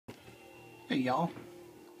Hey y'all,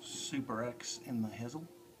 Super X in the hizzle.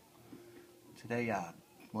 Today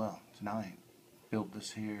tonight, built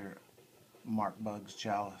this here Mark Bugs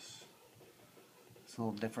Chalice. It's a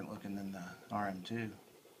little different looking than the RM2.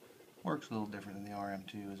 Works a little different than the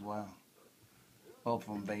RM2 as well. Both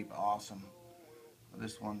of them vape awesome. But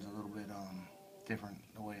this one's a little bit different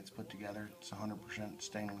the way it's put together. It's 100%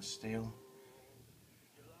 stainless steel.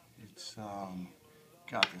 It's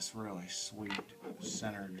got this really sweet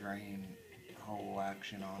center drain hole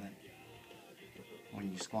action on it.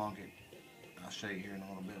 When you squonk it, I'll show you here in a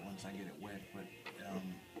little bit once I get it wet, but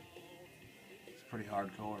it's pretty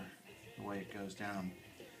hardcore the way it goes down.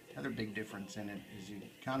 Another big difference in it is you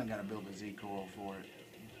kind of got to build a Z coil for it.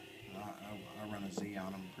 I run a Z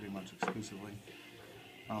on them pretty much exclusively.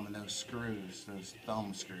 And those screws, those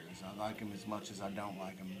thumb screws, I like them as much as I don't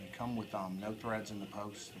like them. They come with no threads in the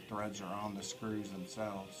posts. The threads are on the screws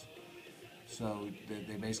themselves. So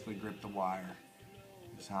they basically grip the wire.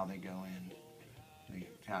 Is how they go in. They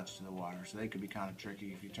attach to the wire. So they could be kind of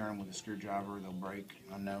tricky. If you turn them with a screwdriver, they'll break.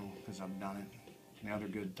 I know because I've done it. The other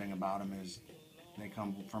good thing about them is they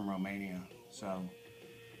come from Romania. So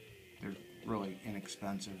they're really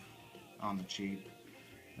inexpensive on the cheap.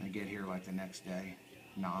 They get here like the next day.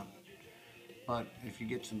 Not. But if you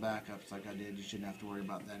get some backups like I did, you shouldn't have to worry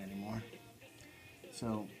about that anymore.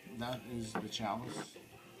 So that is the Chalice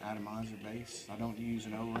atomizer base. I don't use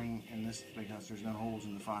an O-ring in this because there's no holes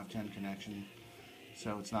in the 510 connection,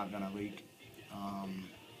 so it's not going to leak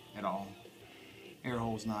at all. Air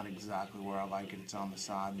hole's not exactly where I like it. It's on the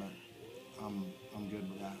side, but I'm good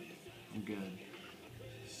with that. I'm good.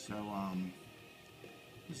 So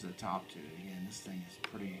this is the top two. Again, this thing is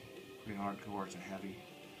pretty hardcore. It's a heavy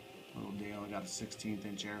little deal. I got a 16th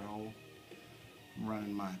inch air hole. I'm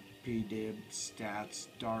running my PDIB Stats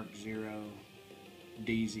Dark Zero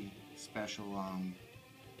DZ special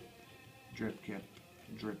drip tip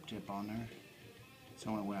on there. It's the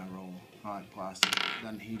only way I roll. I like plastic. It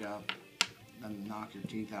doesn't heat up, doesn't knock your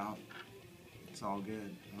teeth out. It's all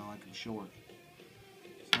good, and I like them short.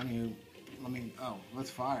 So anywho, let's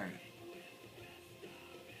fire it.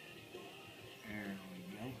 There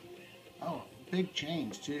we go. Oh, big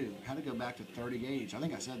change too. Had to go back to 30 gauge. I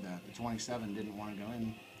think I said that. The 27 didn't want to go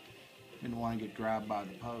in. Didn't want to get grabbed by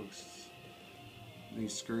the posts.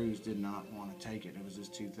 These screws did not want to take it. It was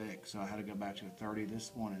just too thick. So I had to go back to a 30.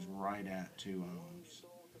 This one is right at 2 ohms.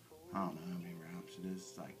 I don't know how many wraps it is.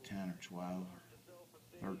 It's like 10 or 12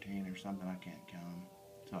 or 13 or something. I can't count them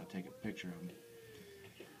until I take a picture of them.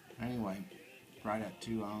 Anyway, right at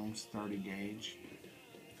 2 ohms, 30 gauge.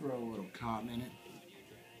 Throw a little cotton in it.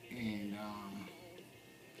 And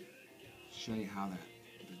show you how the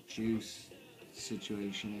juice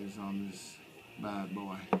situation is on this bad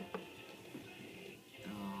boy.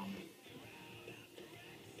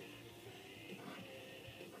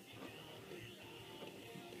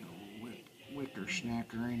 Wicker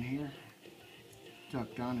snacker in here,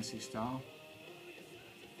 Duck Dynasty style.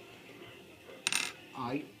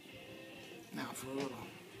 Aight. Now for a little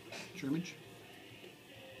trimmage.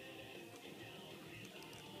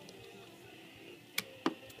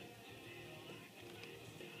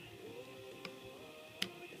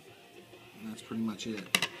 And that's pretty much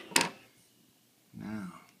it.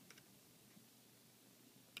 Now,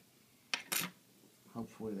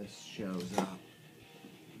 hopefully this shows up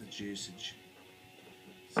the juicage.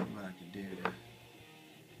 See what I can do to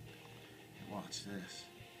watch this.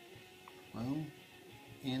 Boom,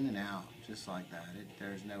 in and out, just like that.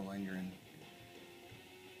 There's no lingering.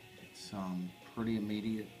 It's pretty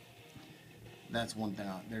immediate. That's one thing.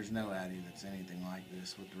 There's no Addy that's anything like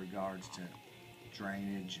this with regards to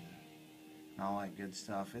drainage and all that good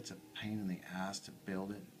stuff. It's a pain in the ass to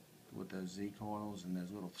build it with those Z coils, and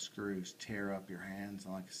those little screws tear up your hands.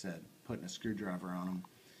 And like I said, putting a screwdriver on them,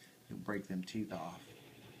 you'll break them teeth off.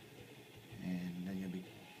 And then you'll be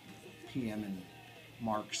PMing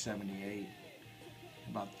Mark 78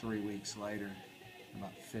 about 3 weeks later,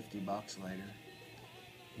 about 50 bucks later.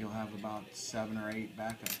 You'll have about 7 or 8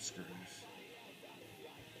 backup screws.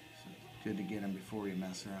 So it's good to get them before you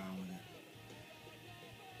mess around with it.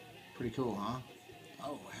 Pretty cool, huh?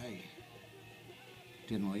 Oh, hey.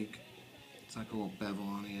 Didn't leak. It's like a little bevel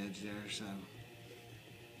on the edge there, so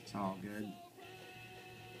it's all good.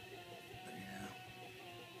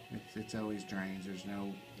 It's always drains. There's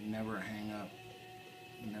never a hang up,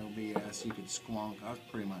 no BS. You could squonk. I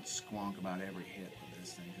pretty much squonk about every hit with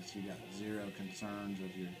this thing because you got zero concerns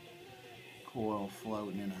of your coil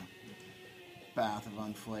floating in a bath of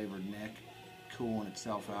unflavored nick, cooling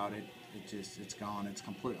itself out. It's gone. It's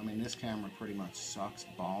complete. I mean, this camera pretty much sucks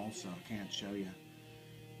balls, so I can't show you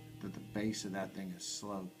that the base of that thing is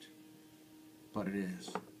sloped. but it is,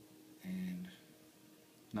 and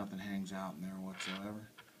nothing hangs out in there whatsoever.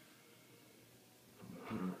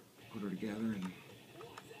 Put her together and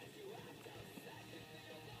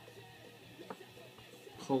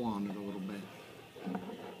pull on it a little bit.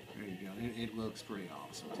 There you go. It looks pretty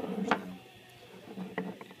awesome. There's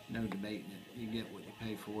no debating it. You get what you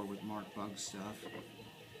pay for with Mark Bug stuff.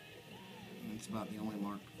 And it's about the only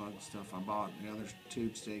Mark Bug stuff I bought. The other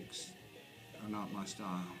tube stakes are not my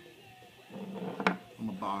style. I'm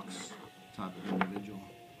a box type of individual.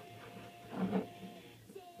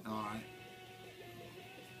 Alright.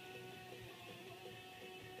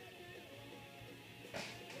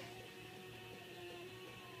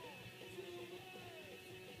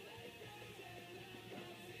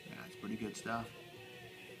 Yeah, it's pretty good stuff.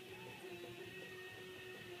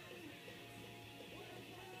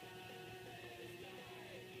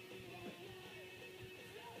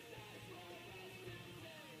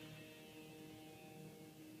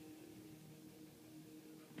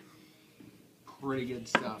 Pretty good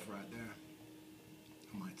stuff right there,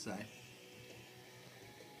 I might say. I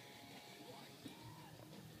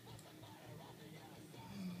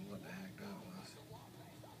don't know what the heck that was.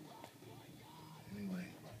 Anyway,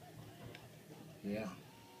 yeah,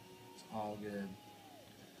 it's all good.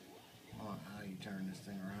 I don't know how you turn this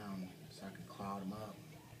thing around so I can cloud them up.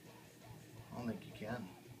 I don't think you can.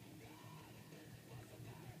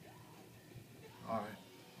 Alright,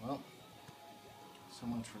 well, so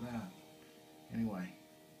much for that. Anyway,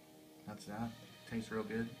 that's that. Tastes real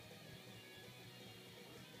good.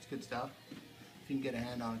 It's good stuff. If you can get a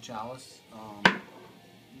hand on a Chalice,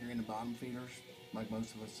 you're into bottom feeders, like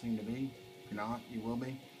most of us seem to be. If you're not, you will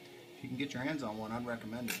be. If you can get your hands on one, I'd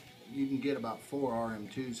recommend it. You can get about 4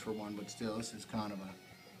 RM2s for one, but still, this is kind of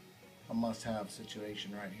a must-have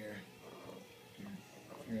situation right here.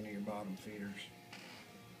 If you're into your bottom feeders,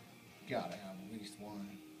 you gotta have at least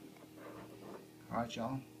one. Alright,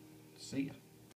 y'all. See ya.